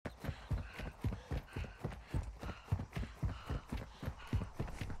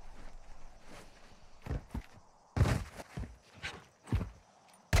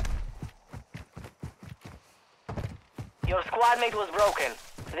Your squad mate was broken.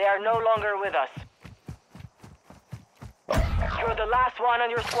 They are no longer with us. You're the last one on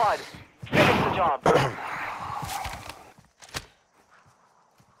your squad. Finish the job.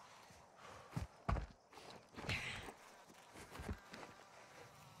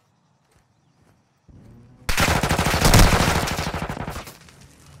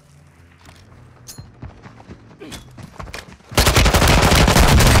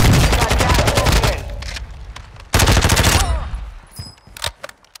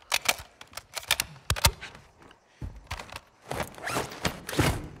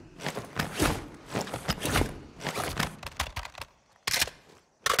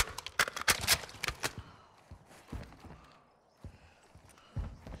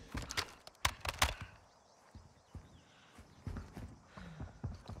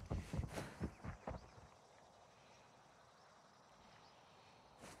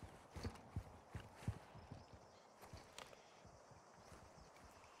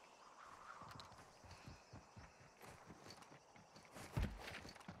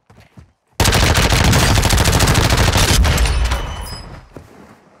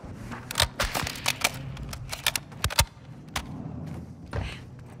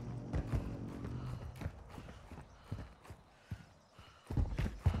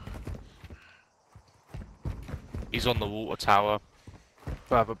 He's on the water tower,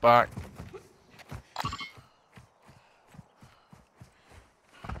 further back.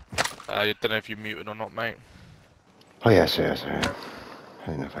 I don't know if you're muted or not, mate. Oh yes, yes, I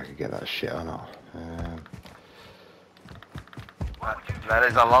don't know if I could get that shit or not. That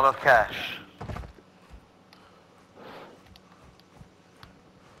is a lot of cash.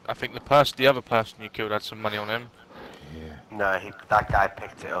 I think the other person you killed had some money on him. Yeah. No, that guy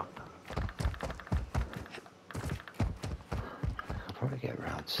picked it up. I'll probably get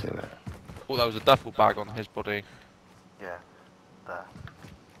round to it. Oh, there was a duffel bag on his body. Yeah, there.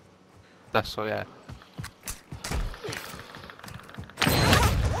 That's so, yeah.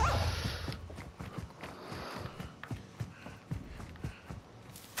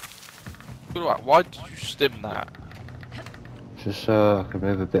 Why did you stim that? Just so I can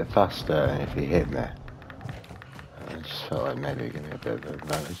move a bit faster, and if he hit me, I just felt like maybe give me a bit of an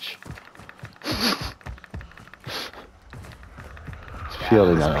advantage. It's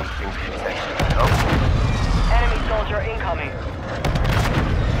purely now. Enemy soldier incoming.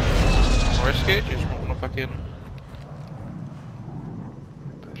 Risk it, just walking back in.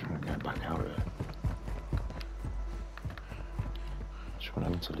 But trying to get back out of it. Just want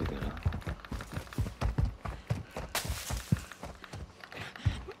him to leave it.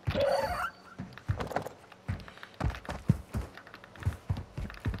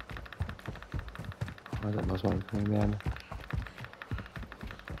 I don't know what's coming behind me.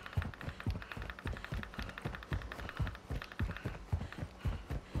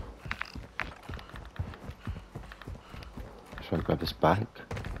 Try to grab this bank.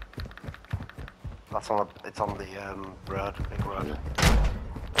 That's on the, it's on the road, big road. Yeah.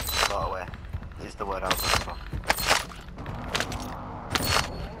 Motorway is the word I was looking for.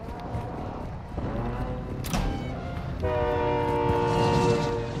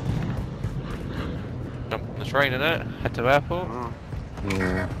 Jump on the train in it, head to airport.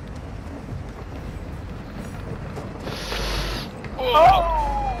 Yeah. Oh!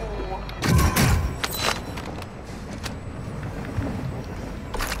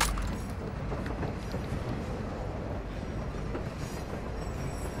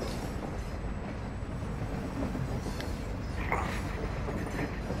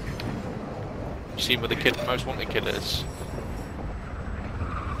 You seen where the most wanted kid is?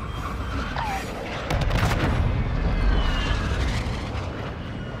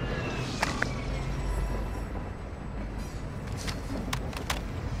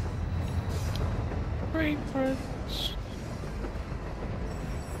 Friends.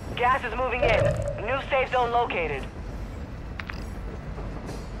 Gas is moving in. New safe zone located.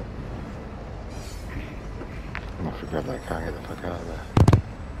 I'm off to grab that car and get the fuck out of there.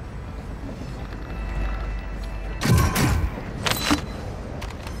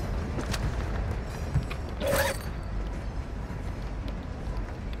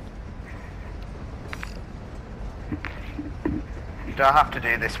 You don't have to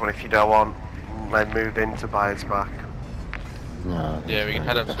do this one if you don't want. Then move into buyers back. No, Yeah, we can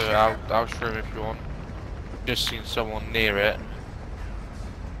head up to our room if you want. Just seen someone near it.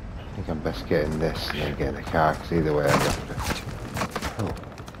 I think I'm best getting this and then getting the car, because either way I'd have to... Oh.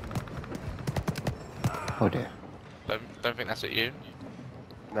 Oh dear. Don't think that's at you.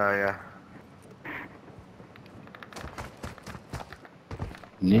 No, yeah.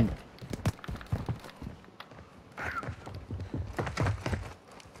 Yeah.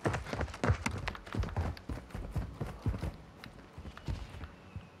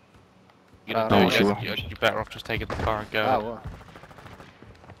 you're gonna no, do, sure. you're better off just taking the car and going. Wow.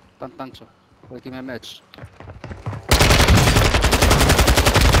 Tanto. Wait, give me a match.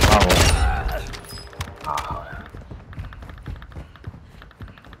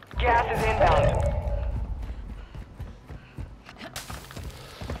 Gas is inbound.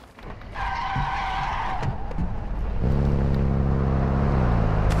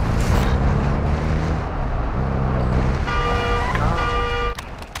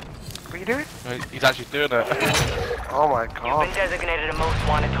 What are you doing? He's actually doing it. Oh my You've god. been designated a most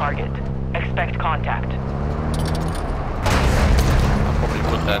wanted target. Expect contact. I probably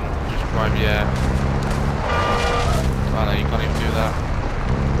would then. Just drive, yeah. Oh no, you can't even do that.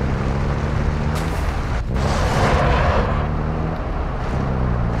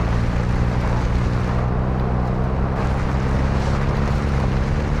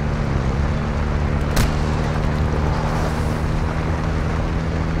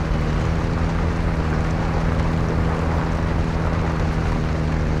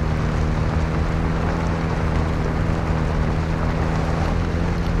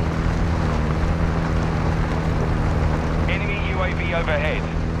 Enemy UAV overhead.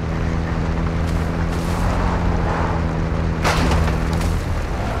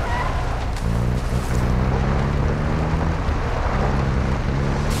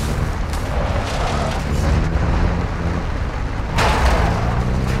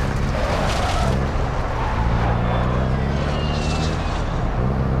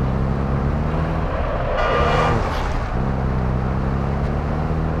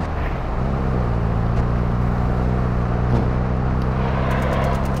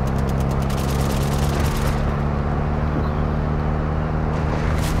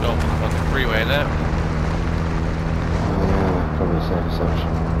 Go on the freeway there. Yeah, probably the safest option.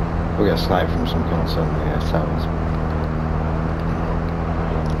 We'll get sniped from some cunts on the towers.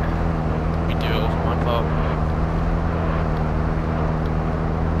 We do it all for my fault.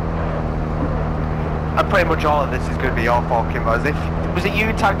 And pretty much all of this is going to be your fault, Kimbo. As if, was it you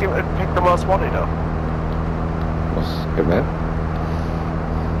who tagged him and picked the most wanted up? What's good, mate?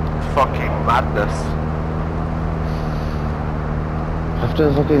 Fucking madness.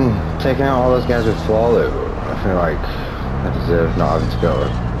 After fucking taking out all those guys with floor loot, I feel like I deserve not having to go to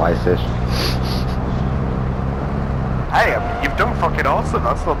PlayStation. Hey, you've done fucking awesome.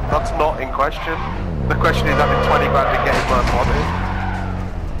 That's not in question. The question is having 20 grand and getting most wanted.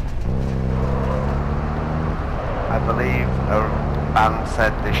 I believe a band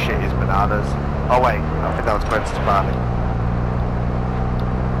said this shit is bananas. Oh wait, I think that was Gwen Stefani.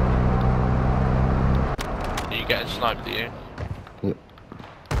 Are you getting sniped, are you? Yep.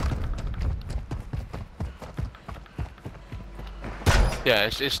 Yeah,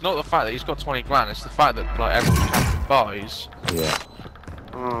 it's not the fact that he's got 20 grand, it's the fact that like every champion buys. Yeah.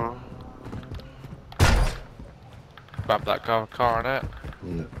 Grab that car in it.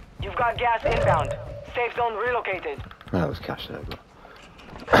 Yeah. You've got gas inbound. Safe zone relocated. That was cash there, but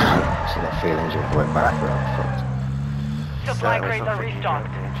so that feeling you went back around fucked. Supply That was crates are something you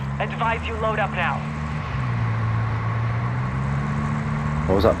restocked. don't need. Advise you load up now.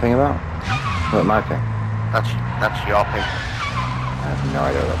 What was that thing about? What, my thing? That's your ping. I have no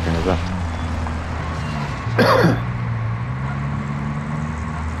idea what that thing is about.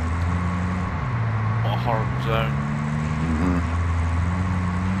 What a horrible zone.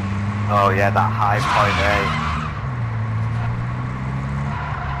 Oh yeah, that high point,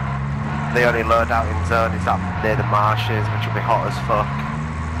 The only loadout in zone is up near the marshes, which will be hot as fuck.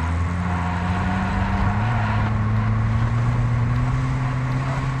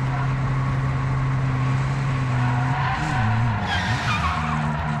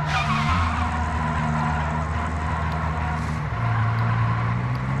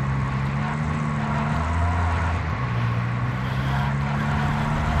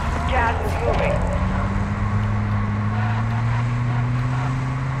 Gas is moving.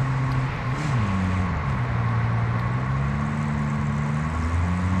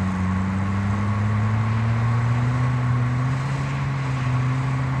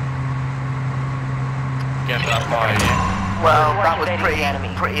 Get that fire. Well, Good work that was evading the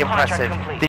enemy. pretty Contract impressive. complete.